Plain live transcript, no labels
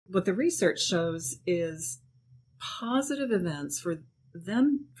what the research shows is positive events for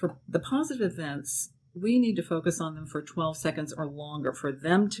the positive events, we need to focus on them for 12 seconds or longer for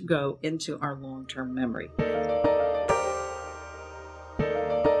them to go into our long-term memory.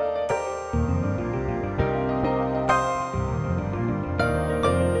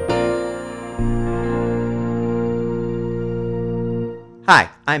 Hi,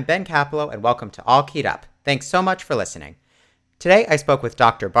 I'm Ben Capello, and welcome to All Keyed Up. Thanks so much for listening. Today, I spoke with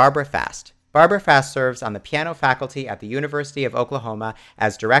Dr. Barbara Fast. Barbara Fast serves on the piano faculty at the University of Oklahoma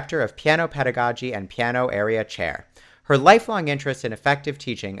as Director of Piano Pedagogy and Piano Area Chair. Her lifelong interest in effective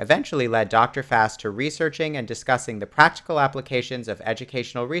teaching eventually led Dr. Fast to researching and discussing the practical applications of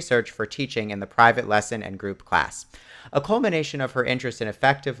educational research for teaching in the private lesson and group class. A culmination of her interest in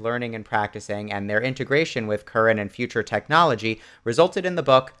effective learning and practicing and their integration with current and future technology resulted in the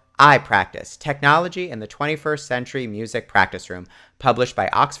book iPractice, Technology in the 21st Century Music Practice Room, published by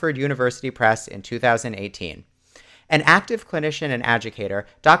Oxford University Press in 2018. An active clinician and educator,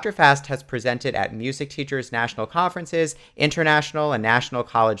 Dr. Fast has presented at Music Teachers National Conferences, International and National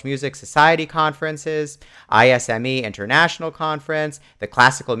College Music Society Conferences, ISME International Conference, the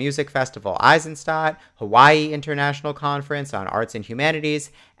Classical Music Festival Eisenstadt, Hawaii International Conference on Arts and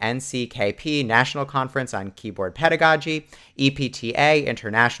Humanities, NCKP National Conference on Keyboard Pedagogy, EPTA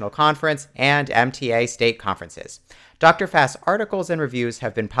International Conference, and MTA State Conferences. Dr. Fast's articles and reviews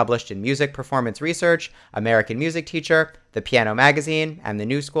have been published in Music Performance Research, American Music Teacher, The Piano Magazine, and the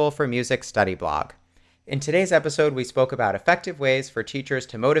New School for Music study blog. In today's episode, we spoke about effective ways for teachers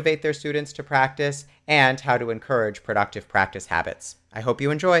to motivate their students to practice and how to encourage productive practice habits. I hope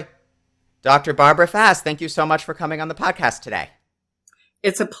you enjoy. Dr. Barbara Fast, thank you so much for coming on the podcast today.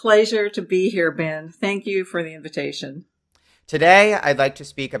 It's a pleasure to be here, Ben. Thank you for the invitation. Today, I'd like to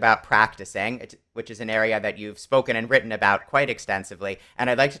speak about practicing, which is an area that you've spoken and written about quite extensively. And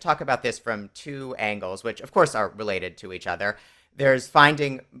I'd like to talk about this from two angles, which of course are related to each other. There's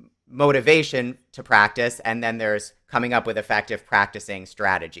finding motivation to practice, and then there's coming up with effective practicing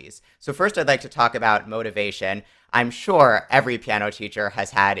strategies. So first, I'd like to talk about motivation. I'm sure every piano teacher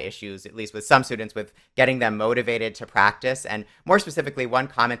has had issues, at least with some students, with getting them motivated to practice. And more specifically, one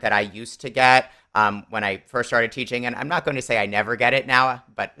comment that I used to get when I first started teaching, and I'm not going to say I never get it now,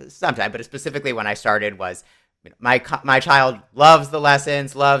 but sometimes, but specifically when I started was, my child loves the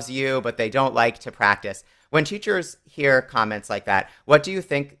lessons, loves you, but they don't like to practice. When teachers hear comments like that, what do you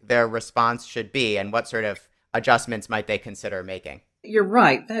think their response should be, and what sort of adjustments might they consider making? You're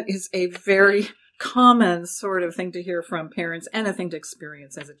right. That is a very common sort of thing to hear from parents and a thing to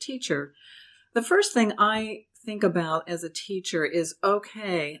experience as a teacher. The first thing I think about as a teacher is,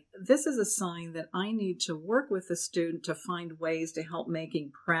 okay, this is a sign that I need to work with the student to find ways to help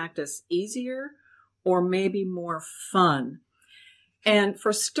making practice easier or maybe more fun. And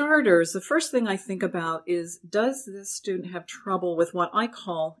for starters, the first thing I think about is, does this student have trouble with what I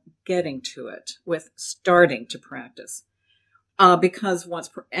call getting to it, with starting to practice? And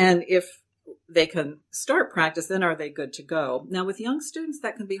if they can start practice, then are they good to go? Now, with young students,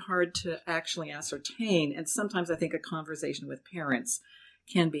 that can be hard to actually ascertain. And sometimes I think a conversation with parents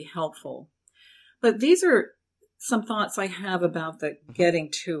can be helpful. But these are some thoughts I have about the getting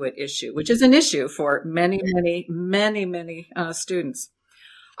to it issue, which is an issue for many students.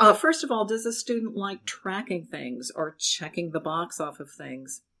 First of all, does a student like tracking things or checking the box off of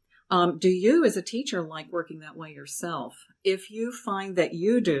things? Do you as a teacher like working that way yourself? If you find that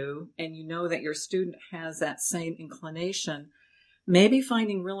you do, and you know that your student has that same inclination, maybe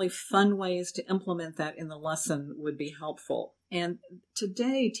finding really fun ways to implement that in the lesson would be helpful. And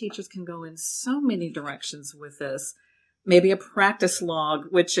today, teachers can go in so many directions with this. Maybe a practice log,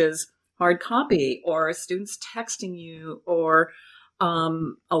 which is hard copy, or students texting you, or a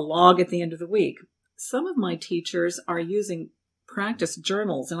log at the end of the week. Some of my teachers are using practice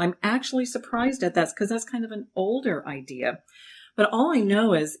journals, and I'm actually surprised at that because that's kind of an older idea. But all I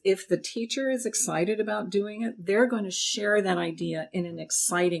know is if the teacher is excited about doing it, they're going to share that idea in an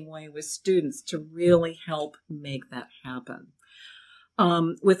exciting way with students to really help make that happen.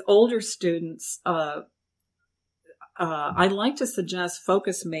 With older students, I like to suggest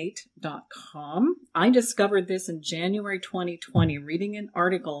focusmate.com. I discovered this in January 2020, reading an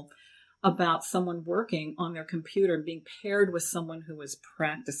article about someone working on their computer and being paired with someone who was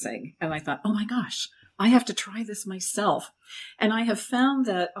practicing. And I thought, oh my gosh, I have to try this myself. And I have found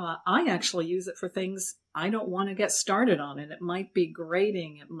that I actually use it for things I don't want to get started on. And it might be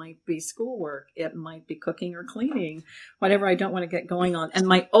grading, it might be schoolwork, it might be cooking or cleaning, whatever I don't want to get going on. And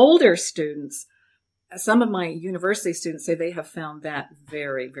my older students, some of my university students say they have found that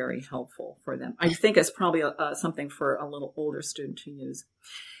very, very helpful for them. I think it's probably something for a little older student to use.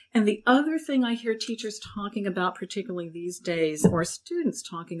 And the other thing I hear teachers talking about, particularly these days, or students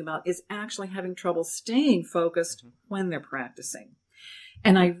talking about, is actually having trouble staying focused when they're practicing.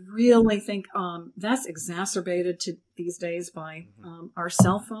 And I really think that's exacerbated these days by our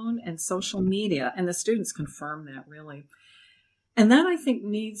cell phone and social media. And the students confirm that, really. And that, I think,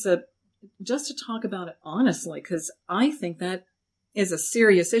 needs just to talk about it honestly, because I think that is a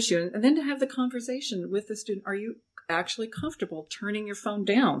serious issue. And then to have the conversation with the student, are you actually comfortable turning your phone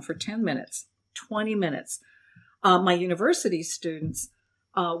down for 10 minutes, 20 minutes? My university students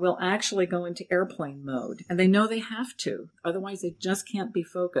will actually go into airplane mode, and they know they have to. Otherwise, they just can't be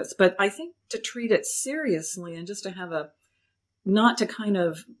focused. But I think to treat it seriously and just to have not to kind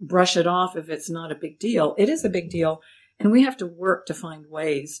of brush it off if it's not a big deal. It is a big deal. And we have to work to find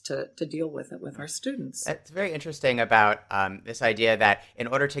ways to deal with it with our students. It's very interesting about this idea that in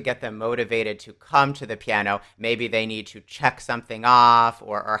order to get them motivated to come to the piano, maybe they need to check something off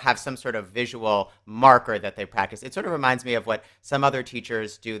or have some sort of visual marker that they practice. It sort of reminds me of what some other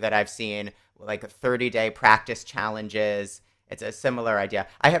teachers do that I've seen, like 30-day practice challenges. It's a similar idea.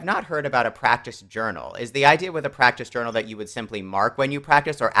 I have not heard about a practice journal. Is the idea with a practice journal that you would simply mark when you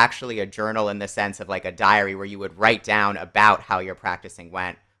practice, or actually a journal in the sense of like a diary where you would write down about how your practicing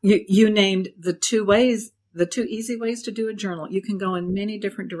went? You named the two ways, the two easy ways to do a journal. You can go in many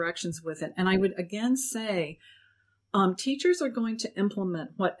different directions with it. And I would again say, teachers are going to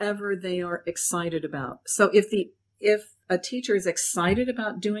implement whatever they are excited about. So if a teacher is excited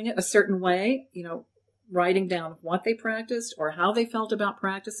about doing it a certain way, writing down what they practiced or how they felt about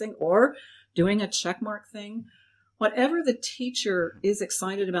practicing or doing a checkmark thing, whatever the teacher is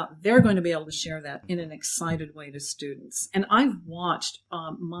excited about, they're going to be able to share that in an excited way to students. And I've watched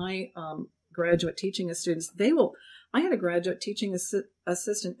my graduate teaching students. I had a graduate teaching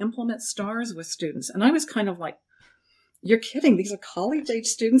assistant implement stars with students. And I was kind of like, you're kidding. These are college age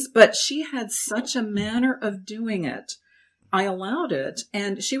students. But she had such a manner of doing it. I allowed it,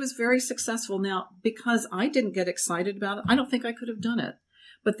 and she was very successful. Now, because I didn't get excited about it, I don't think I could have done it.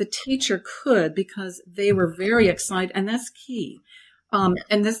 But the teacher could, because they were very excited, and that's key.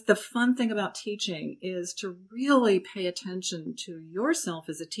 And the fun thing about teaching is to really pay attention to yourself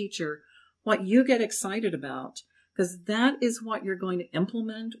as a teacher, what you get excited about, because that is what you're going to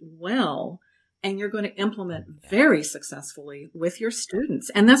implement well, and you're going to implement very successfully with your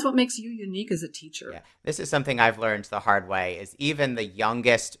students. And that's what makes you unique as a teacher. Yeah. This is something I've learned the hard way, is even the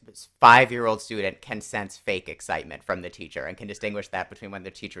youngest 5-year-old student can sense fake excitement from the teacher and can distinguish that between when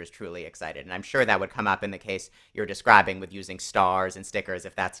the teacher is truly excited. And I'm sure that would come up in the case you're describing with using stars and stickers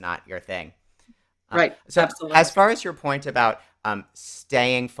if that's not your thing. Right. So absolutely. As far as your point about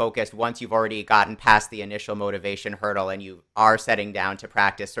staying focused once you've already gotten past the initial motivation hurdle and you are setting down to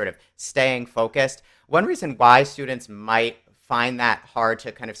practice, sort of staying focused, one reason why students might find that hard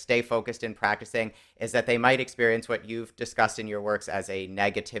to kind of stay focused in practicing is that they might experience what you've discussed in your works as a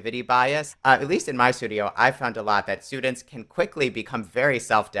negativity bias. At least in my studio, I've found a lot that students can quickly become very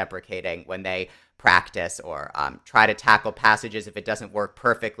self-deprecating when they practice or try to tackle passages if it doesn't work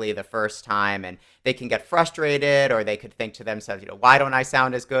perfectly the first time, and they can get frustrated, or they could think to themselves, why don't I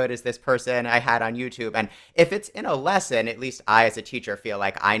sound as good as this person I had on YouTube? And if it's in a lesson, at least I as a teacher feel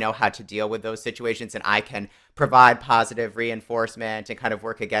like I know how to deal with those situations and I can provide positive reinforcement and kind of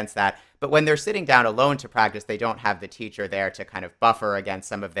work against that. But when they're sitting down alone to practice, they don't have the teacher there to kind of buffer against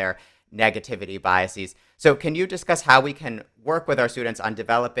some of their negativity biases. So can you discuss how we can work with our students on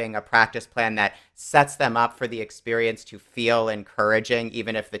developing a practice plan that sets them up for the experience to feel encouraging,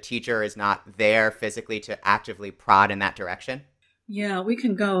 even if the teacher is not there physically to actively prod in that direction? Yeah, we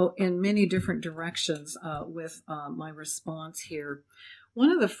can go in many different directions with my response here.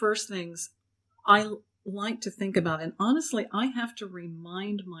 One of the first things I like to think about, and honestly, I have to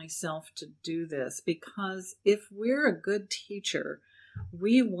remind myself to do this, because if we're a good teacher,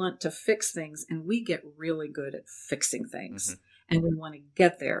 we want to fix things, and we get really good at fixing things. Mm-hmm. And we want to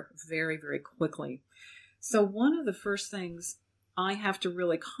get there very, very quickly. So one of the first things I have to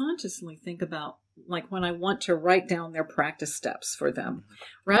really consciously think about, like when I want to write down their practice steps for them, mm-hmm.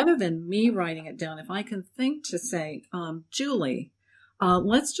 rather than me writing it down, if I can think to say, Julie,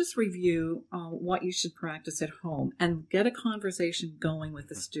 let's just review what you should practice at home, and get a conversation going with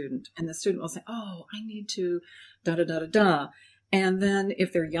the student. And the student will say, oh, I need to da-da-da-da-da. And then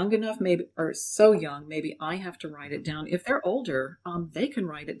if they're young enough, maybe, or so young, maybe I have to write it down. If they're older, they can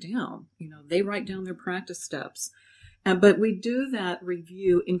write it down. They write down their practice steps. But we do that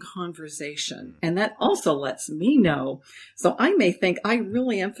review in conversation, and that also lets me know. So I may think I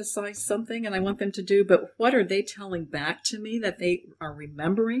really emphasize something and I want them to do, but what are they telling back to me that they are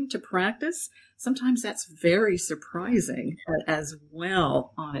remembering to practice? Sometimes that's very surprising as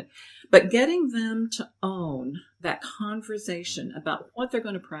well on it. But getting them to own that conversation about what they're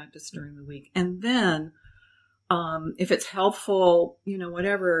going to practice during the week, and then if it's helpful,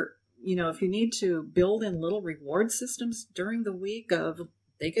 whatever, if you need to build in little reward systems during the week of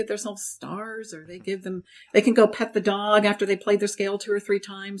they give themselves stars, or they can go pet the dog after they played their scale 2 or 3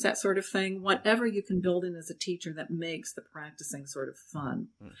 times, that sort of thing, whatever you can build in as a teacher that makes the practicing sort of fun.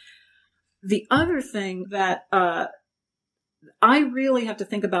 The other thing that I really have to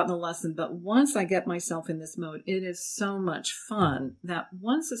think about in the lesson, but once I get myself in this mode, it is so much fun that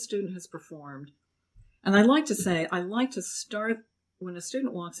once a student has performed, and I like to start when a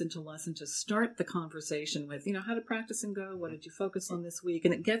student walks into lesson to start the conversation with, how did practicing go? What did you focus on this week?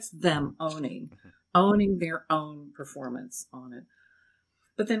 And it gets them owning their own performance on it.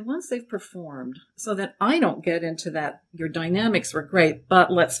 But then once they've performed, so that I don't get into that, your dynamics were great,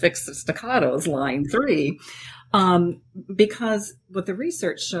 but let's fix the staccatos, line 3. Because what the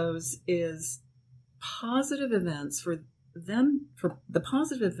research shows is positive events for the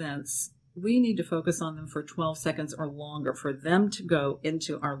positive events, we need to focus on them for 12 seconds or longer for them to go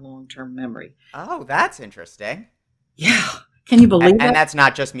into our long-term memory. Oh, that's interesting. Yeah. Can you believe that? And that's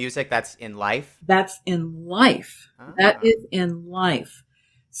not just music, that's in life? That's in life. Oh. That is in life.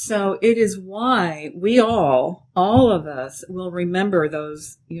 So it is why we all of us will remember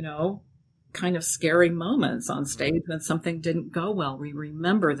those, kind of scary moments on stage when something didn't go well. We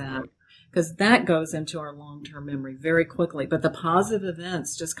remember that because that goes into our long-term memory very quickly. But the positive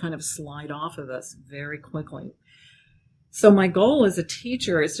events just kind of slide off of us very quickly. So my goal as a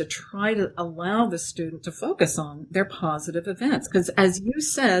teacher is to try to allow the student to focus on their positive events, because as you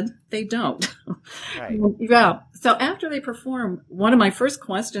said, they don't. Right. Yeah. So after they perform, one of my first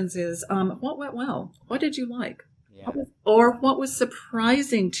questions is, what went well? What did you like? Yeah. What was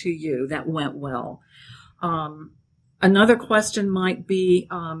surprising to you that went well? Another question might be,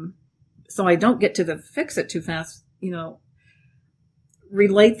 so I don't get to the fix it too fast,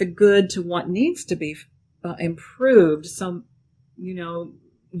 relate the good to what needs to be improved. So, you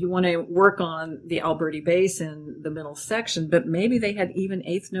want to work on the Alberti bass in the middle section, but maybe they had even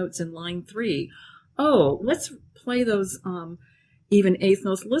eighth notes in line 3. Oh, let's play those even eighth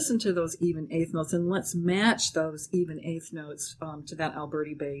notes. Listen to those even eighth notes, and let's match those even eighth notes to that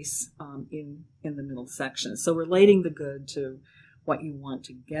Alberti bass in the middle section. So relating the good to what you want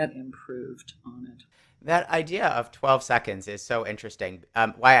to get improved on it. That idea of 12 seconds is so interesting.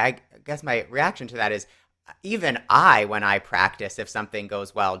 Why I guess my reaction to that is, even when I practice, if something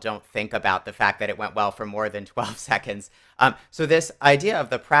goes well, don't think about the fact that it went well for more than 12 seconds. So this idea of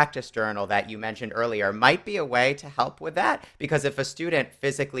the practice journal that you mentioned earlier might be a way to help with that, because if a student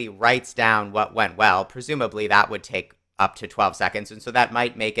physically writes down what went well, presumably that would take up to 12 seconds. And so that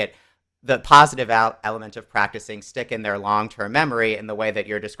might make it the positive element of practicing stick in their long-term memory in the way that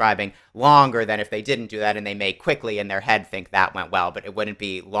you're describing, longer than if they didn't do that and they may quickly in their head think that went well, but it wouldn't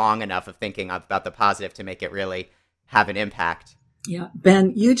be long enough of thinking about the positive to make it really have an impact. Yeah,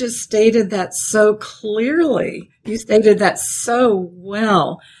 Ben, you just stated that so clearly. You stated that so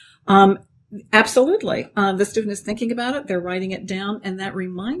well. Absolutely. The student is thinking about it, they're writing it down, and that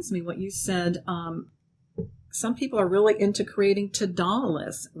reminds me what you said. Some people are really into creating to-do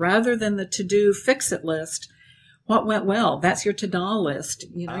lists rather than the to-do fix-it list. What went well? That's your to-do list.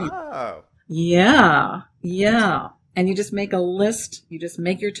 Oh. Yeah. And you just make a list. You just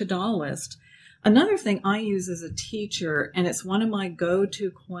make your to-do list. Another thing I use as a teacher, and it's one of my go-to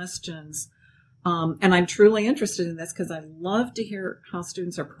questions, and I'm truly interested in this because I love to hear how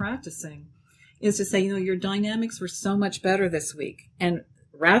students are practicing, is to say, your dynamics were so much better this week. And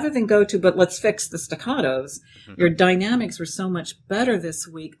rather than go to, but let's fix the staccatos, your dynamics were so much better this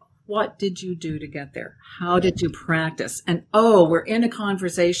week. What did you do to get there? How did you practice? And we're in a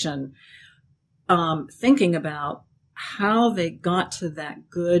conversation thinking about how they got to that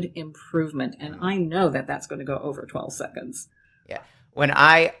good improvement. And I know that that's going to go over 12 seconds. Yeah. When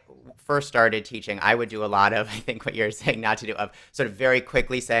I first started teaching, I would do a lot of, I think what you're saying not to do, of sort of very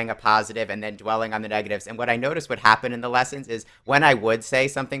quickly saying a positive and then dwelling on the negatives. And what I noticed would happen in the lessons is when I would say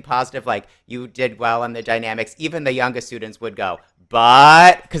something positive, like you did well on the dynamics, even the youngest students would go,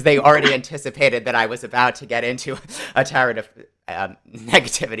 but, because they already anticipated that I was about to get into a tirade of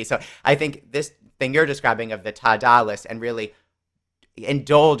negativity. So I think this thing you're describing of the ta-da list and really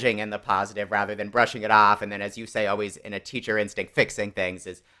indulging in the positive rather than brushing it off, and then, as you say, always in a teacher instinct, fixing things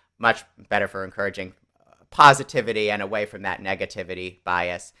is much better for encouraging positivity and away from that negativity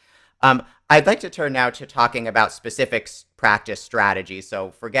bias. I'd like to turn now to talking about specific practice strategies.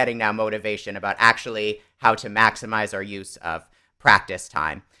 So forgetting now motivation, about actually how to maximize our use of practice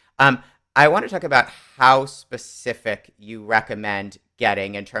time. I want to talk about how specific you recommend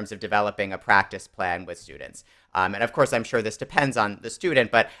getting in terms of developing a practice plan with students. And of course, I'm sure this depends on the student,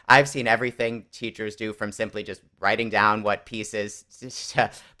 but I've seen everything teachers do, from simply just writing down what pieces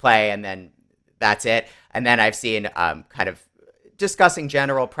to play and then that's it. And then I've seen kind of discussing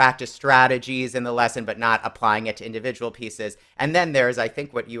general practice strategies in the lesson, but not applying it to individual pieces. And then there's, I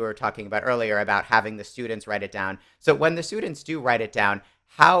think, what you were talking about earlier about having the students write it down. So when the students do write it down,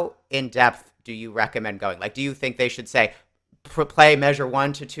 how in depth do you recommend going? Like, do you think they should say, play measure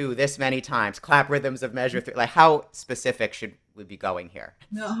 1 to 2 this many times, clap rhythms of measure 3? Like, how specific should we be going here?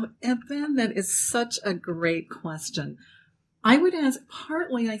 No, and Ben, that is such a great question. I would ask,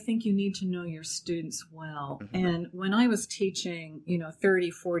 partly, I think you need to know your students well. Mm-hmm. And when I was teaching, 30,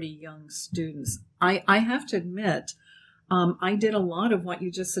 40 young students, I have to admit, I did a lot of what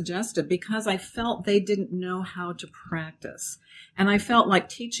you just suggested because I felt they didn't know how to practice. And I felt like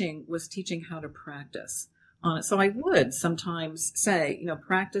teaching was teaching how to practice on it. So I would sometimes say,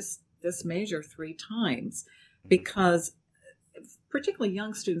 practice this measure 3 times, because particularly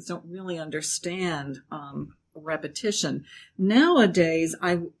young students don't really understand repetition. Nowadays,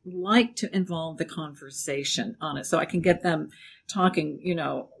 I like to involve the conversation on it so I can get them talking,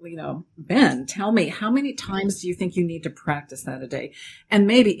 Ben, tell me, how many times do you think you need to practice that a day? And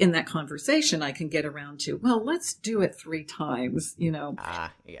maybe in that conversation, I can get around to, well, let's do it 3 times, Yeah.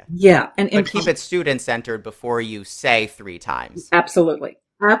 Yeah. But keep it student-centered before you say 3 times. Absolutely.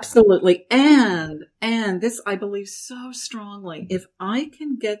 Absolutely. And this, I believe so strongly, if I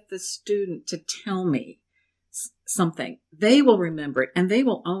can get the student to tell me something, they will remember it and they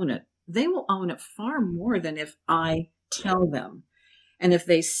will own it. They will own it far more than if I tell them. And if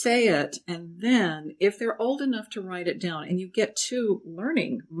they say it, and then if they're old enough to write it down, and you get 2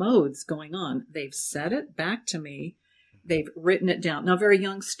 learning modes going on, they've said it back to me, they've written it down. Now, very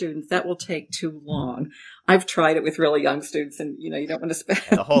young students, that will take too long. I've tried it with really young students, and you don't want to spend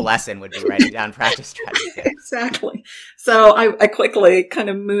the whole lesson would be writing down practice strategies. Exactly. So I quickly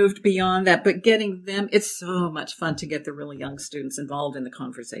kind of moved beyond that, but getting them, it's so much fun to get the really young students involved in the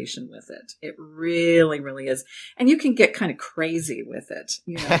conversation with it. It really, really is. And you can get kind of crazy with it,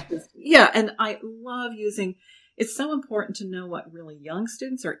 Yeah. And I love it's so important to know what really young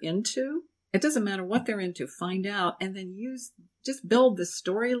students are into. It doesn't matter what they're into, find out, and then just build the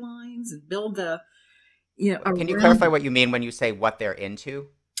storylines and build the, Can you clarify what you mean when you say what they're into?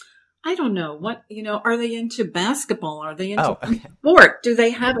 I don't know. What, are they into basketball? Are they into sport? Do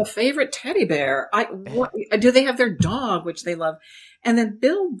they have a favorite teddy bear? Do they have their dog, which they love? And then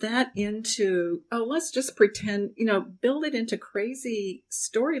build that into, let's just pretend, build it into crazy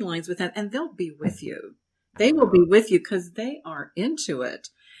storylines with that, and they'll be with you. They will be with you because they are into it.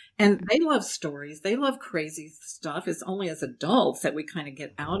 And they love stories. They love crazy stuff. It's only as adults that we kind of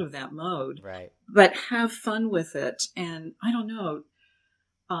get out of that mode. Right. But have fun with it. And I don't know,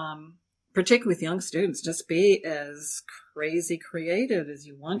 particularly with young students, just be as crazy creative as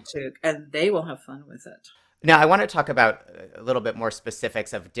you want to, and they will have fun with it. Now, I want to talk about a little bit more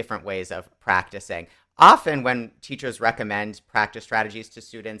specifics of different ways of practicing. Often when teachers recommend practice strategies to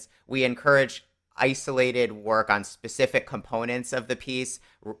students, we encourage isolated work on specific components of the piece,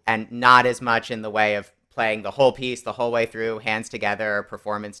 and not as much in the way of playing the whole piece the whole way through, hands together,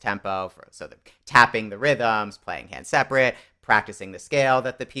 performance tempo, so the tapping the rhythms, playing hands separate, practicing the scale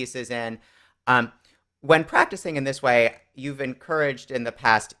that the piece is in. When practicing in this way, you've encouraged in the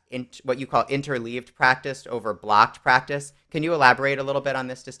past what you call interleaved practice over blocked practice. Can you elaborate a little bit on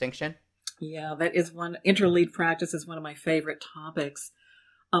this distinction? Yeah, interleaved practice is one of my favorite topics.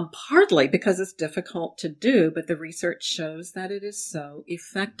 Partly because it's difficult to do, but the research shows that it is so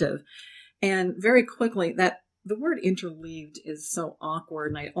effective. And very quickly, that the word interleaved is so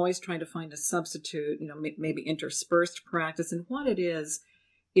awkward, and I always try to find a substitute, maybe interspersed practice. And what it is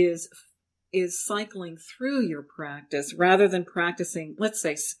cycling through your practice rather than practicing, let's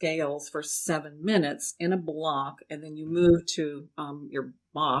say, scales for 7 minutes in a block, and then you move to your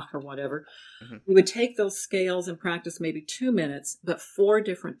Bach or whatever. Mm-hmm. You would take those scales and practice maybe 2 minutes, but 4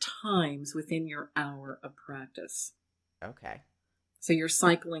 different times within your hour of practice. Okay. So you're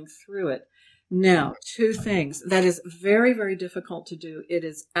cycling through it. Now, 2 things. That is very, very difficult to do. It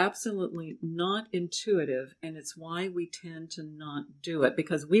is absolutely not intuitive, and it's why we tend to not do it,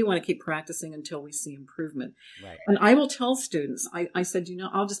 because we want to keep practicing until we see improvement. Right. And I will tell students, I said,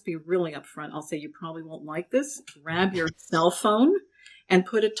 I'll just be really upfront. I'll say, you probably won't like this. Grab your cell phone and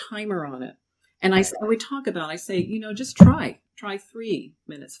put a timer on it. And we talk about, I say, just try 3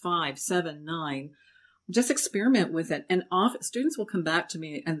 minutes, 5, 7, 9, just experiment with it. And often students will come back to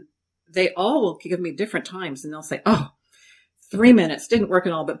me and they all will give me different times and they'll say, oh, 3 minutes didn't work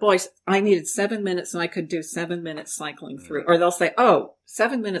at all, but boys, I needed 7 minutes and I could do 7 minutes cycling through. Or they'll say, oh,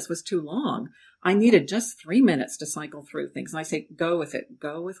 7 minutes was too long. I needed just 3 minutes to cycle through things. And I say, go with it.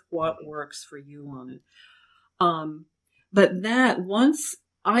 Go with what works for you on it. But that once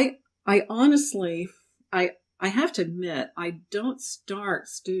I honestly, I have to admit, I don't start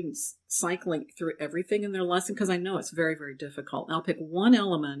students cycling through everything in their lesson because I know it's very, very difficult. And I'll pick one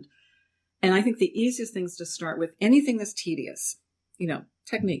element. And I think the easiest things to start with anything that's tedious,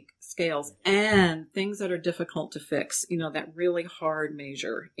 technique, scales, and things that are difficult to fix, that really hard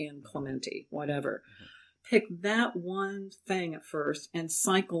measure in Clementi, whatever. Pick that one thing at first and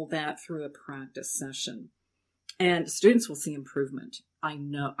cycle that through a practice session. And students will see improvement. I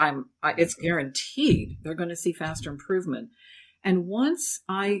know it's guaranteed they're going to see faster improvement. And once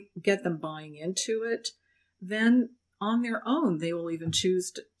I get them buying into it, then on their own, they will even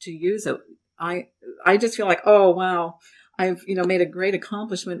choose to use it. I just feel like, oh, wow, I've, made a great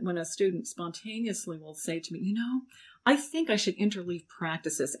accomplishment when a student spontaneously will say to me, I think I should interleave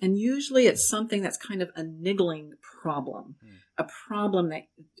practices. And usually it's something that's kind of a niggling problem, a problem that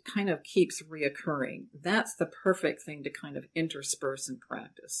kind of keeps reoccurring. That's the perfect thing to kind of intersperse in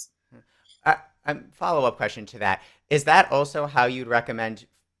practice. Follow-up question to that. Is that also how you'd recommend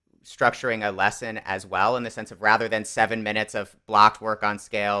structuring a lesson as well, in the sense of rather than 7 minutes of blocked work on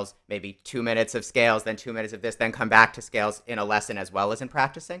scales, maybe 2 minutes of scales, then 2 minutes of this, then come back to scales in a lesson as well as in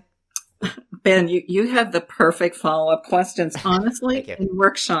practicing? Ben, you have the perfect follow-up questions. Honestly, in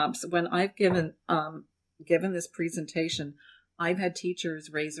workshops, when I've given this presentation, I've had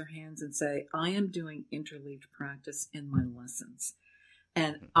teachers raise their hands and say, I am doing interleaved practice in my lessons.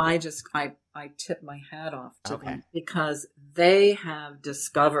 And I tip my hat off to them because they have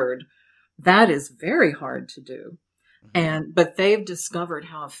discovered that is very hard to do. But they've discovered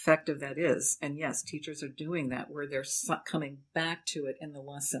how effective that is. And yes, teachers are doing that where they're coming back to it in the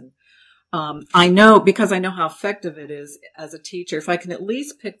lesson. I know because I know how effective it is as a teacher. If I can at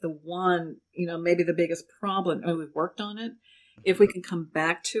least pick the one, maybe the biggest problem, we've worked on it. If we can come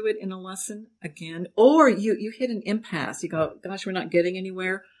back to it in a lesson again, or you hit an impasse, you go, gosh, we're not getting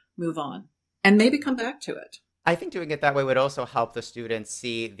anywhere, move on, and maybe come back to it. I think doing it that way would also help the students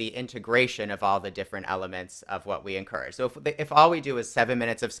see the integration of all the different elements of what we encourage. So if all we do is 7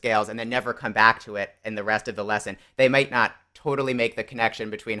 minutes of scales and then never come back to it in the rest of the lesson, they might not totally make the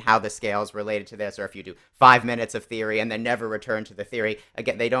connection between how the scales related to this, or if you do 5 minutes of theory and then never return to the theory,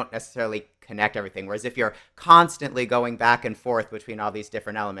 again, they don't necessarily connect everything. Whereas if you're constantly going back and forth between all these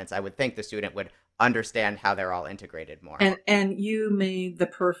different elements, I would think the student would understand how they're all integrated more. And you made the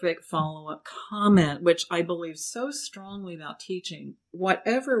perfect follow-up comment, which I believe so strongly about teaching.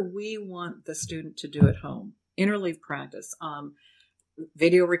 Whatever we want the student to do at home, interleave practice,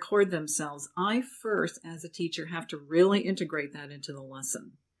 video record themselves, I first, as a teacher, have to really integrate that into the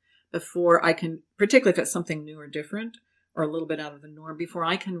lesson before I can, particularly if it's something new or different or a little bit out of the norm, before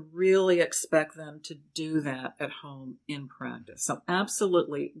I can really expect them to do that at home in practice. So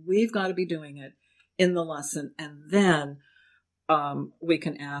absolutely, we've got to be doing it in the lesson, and then we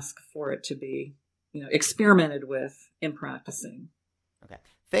can ask for it to be, experimented with in practicing. Okay.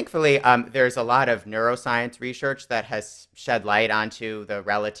 Thankfully, there's a lot of neuroscience research that has shed light onto the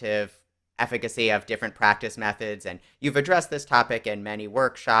relative efficacy of different practice methods, and you've addressed this topic in many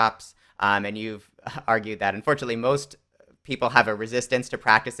workshops, and you've argued that unfortunately most people have a resistance to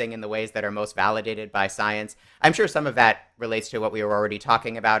practicing in the ways that are most validated by science. I'm sure some of that relates to what we were already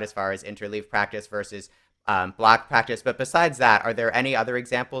talking about as far as interleave practice versus block practice. But besides that, are there any other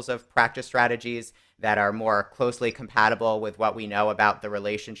examples of practice strategies that are more closely compatible with what we know about the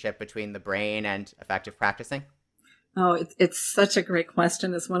relationship between the brain and effective practicing? Oh, it's such a great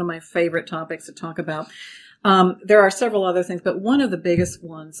question. It's one of my favorite topics to talk about. There are several other things, but one of the biggest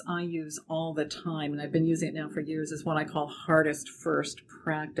ones I use all the time, and I've been using it now for years, is what I call hardest first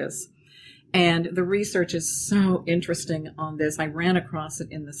practice. And the research is so interesting on this. I ran across it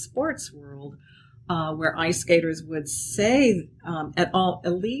in the sports world, where ice skaters would say, at all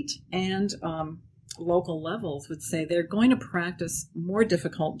elite and local levels, would say they're going to practice more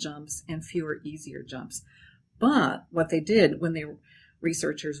difficult jumps and fewer easier jumps. But what they did when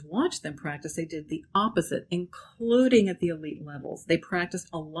researchers watched them practice, they did the opposite, including at the elite levels. They practiced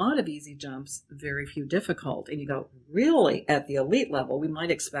a lot of easy jumps, very few difficult. And you go, really? At the elite level? We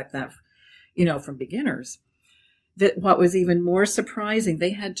might expect that, from beginners. That what was even more surprising,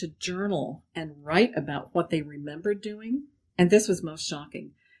 they had to journal and write about what they remembered doing. And this was most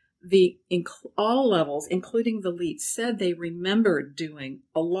shocking. all levels, including the elites, said they remembered doing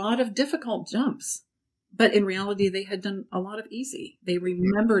a lot of difficult jumps, but in reality, they had done a lot of easy. They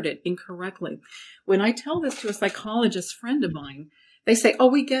remembered it incorrectly. When I tell this to a psychologist friend of mine, they say, "Oh,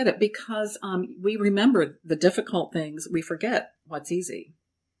 we get it because we remember the difficult things. We forget what's easy."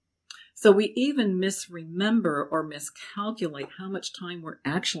 So we even misremember or miscalculate how much time we're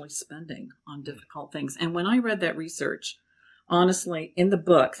actually spending on difficult things. And when I read that research, honestly, in the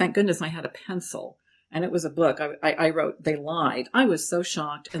book, thank goodness I had a pencil, and it was a book. I wrote, "They lied." I was so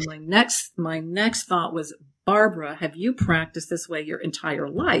shocked. And my next thought was, "Barbara, have you practiced this way your entire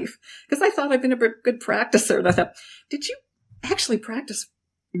life?" Because I thought I'd been a good practicer. And I thought, did you actually practice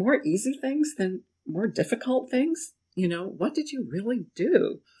more easy things than more difficult things? What did you really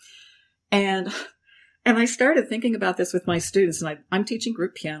do? And I started thinking about this with my students, and I'm teaching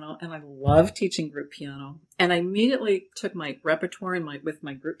group piano, and I love teaching group piano. And I immediately took my repertoire with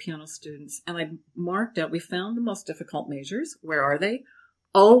my group piano students, and I marked out, we found the most difficult measures. Where are they?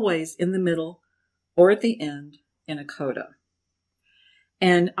 Always in the middle or at the end in a coda.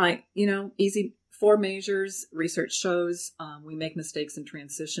 And easy 4 measures, research shows we make mistakes in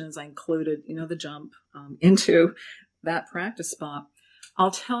transitions. I included, the jump into that practice spot. I'll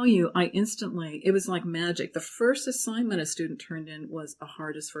tell you, it was like magic. The first assignment a student turned in was a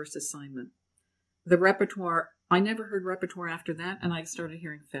hardest first assignment. The repertoire, I never heard repertoire after that, and I started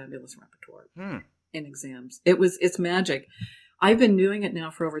hearing fabulous repertoire in exams. It's magic. I've been doing it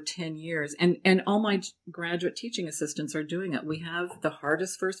now for over 10 years, and all my graduate teaching assistants are doing it. We have the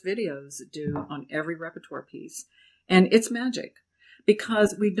hardest first videos due on every repertoire piece, and it's magic.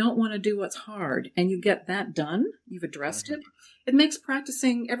 Because we don't want to do what's hard, and you get that done, you've addressed it, it makes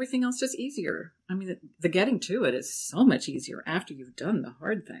practicing everything else just easier. I mean, the getting to it is so much easier after you've done the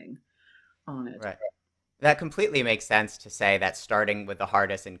hard thing on it. Right. That completely makes sense to say that starting with the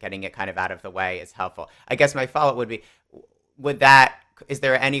hardest and getting it kind of out of the way is helpful. I guess my follow-up would be, is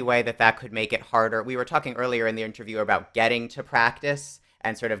there any way that could make it harder? We were talking earlier in the interview about getting to practice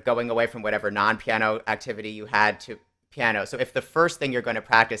and sort of going away from whatever non-piano activity you had to piano. So if the first thing you're going to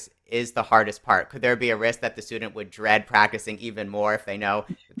practice is the hardest part, could there be a risk that the student would dread practicing even more if they know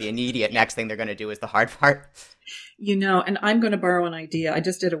the immediate next thing they're going to do is the hard part? And I'm going to borrow an idea. I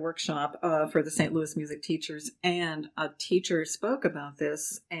just did a workshop for the St. Louis music teachers, and a teacher spoke about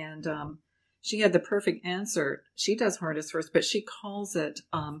this, and she had the perfect answer. She does hardest first, but she calls it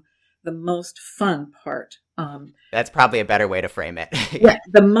the most fun part. That's probably a better way to frame it. Yeah,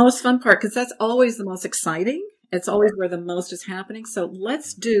 the most fun part, because that's always the most exciting. It's always where the most is happening. So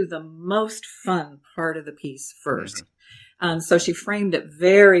let's do the most fun part of the piece first. So she framed it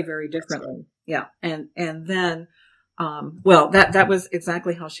very, very differently. Yeah. And then, that was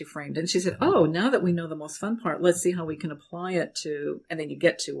exactly how she framed it. And she said, "Oh, now that we know the most fun part, let's see how we can apply it to," and then you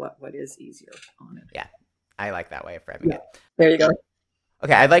get to what is easier on it. Yeah. I like that way of framing it. There you go.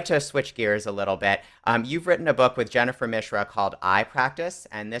 Okay, I'd like to switch gears a little bit. You've written a book with Jennifer Mishra called iPractice,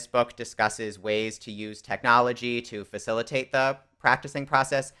 and this book discusses ways to use technology to facilitate the practicing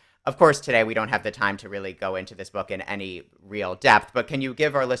process. Of course, today we don't have the time to really go into this book in any real depth, but can you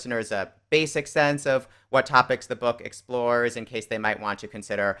give our listeners a basic sense of what topics the book explores in case they might want to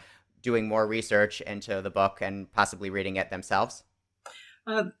consider doing more research into the book and possibly reading it themselves?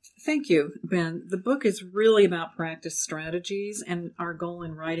 Thank you, Ben. The book is really about practice strategies, and our goal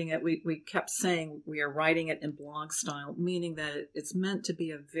in writing it, we kept saying we are writing it in blog style, meaning that it's meant to be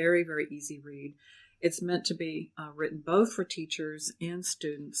a very, very easy read. It's meant to be written both for teachers and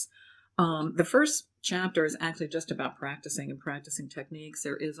students. The first chapter is actually just about practicing and practicing techniques.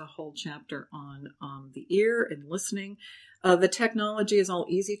 There is a whole chapter on the ear and listening. The technology is all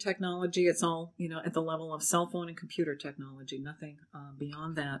easy technology. It's all, at the level of cell phone and computer technology, nothing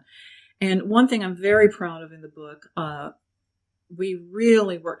beyond that. And one thing I'm very proud of in the book, we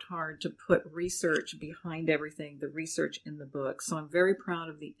really worked hard to put research behind everything, the research in the book. So I'm very proud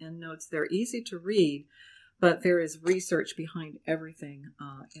of the endnotes. They're easy to read, but there is research behind everything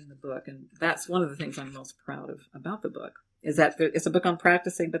in the book. And that's one of the things I'm most proud of about the book, is that it's a book on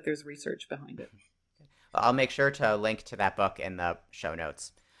practicing, but there's research behind it. I'll make sure to link to that book in the show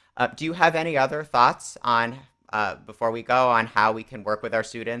notes. Do you have any other thoughts on, before we go, on how we can work with our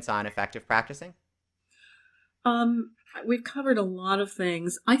students on effective practicing? We've covered a lot of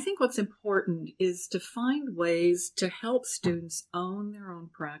things. I think what's important is to find ways to help students own their own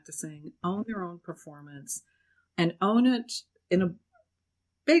practicing, own their own performance, and own it in a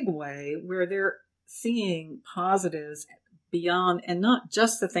big way where they're seeing positives beyond, and not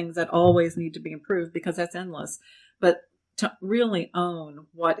just the things that always need to be improved, because that's endless, but to really own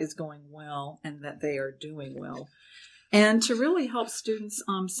what is going well and that they are doing well. And to really help students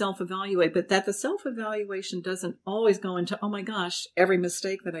self-evaluate, but that the self-evaluation doesn't always go into, oh my gosh, every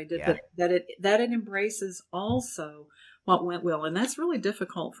mistake that I did, but that it embraces also what went well. And that's really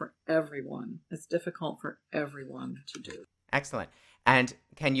difficult for everyone. It's difficult for everyone to do. Excellent. And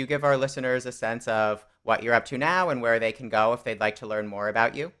can you give our listeners a sense of what you're up to now and where they can go if they'd like to learn more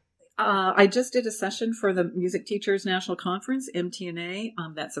about you? I just did a session for the Music Teachers National Conference, MTNA.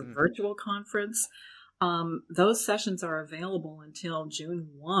 That's a virtual conference. Those sessions are available until June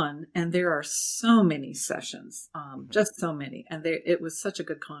 1, and there are so many sessions, just so many. And it was such a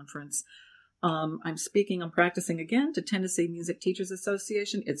good conference. I'm practicing again to Tennessee Music Teachers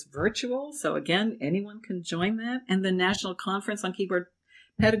Association. It's virtual, so again, anyone can join that. And the National Conference on Keyboard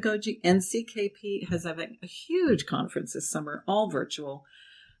Pedagogy, NCKP, has a huge conference this summer, all virtual.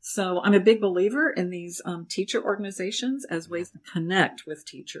 So I'm a big believer in these teacher organizations as ways to connect with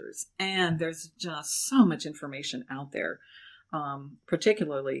teachers. And there's just so much information out there,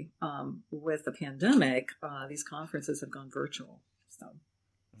 particularly with the pandemic. These conferences have gone virtual. So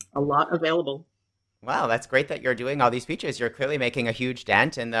a lot available. Wow, that's great that you're doing all these features. You're clearly making a huge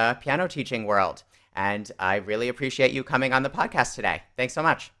dent in the piano teaching world. And I really appreciate you coming on the podcast today. Thanks so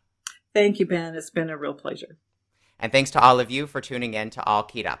much. Thank you, Ben. It's been a real pleasure. And thanks to all of you for tuning in to All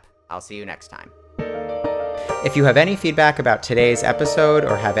Keyed Up. I'll see you next time. If you have any feedback about today's episode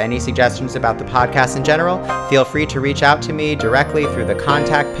or have any suggestions about the podcast in general, feel free to reach out to me directly through the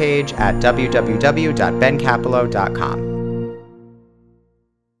contact page at www.bencapello.com.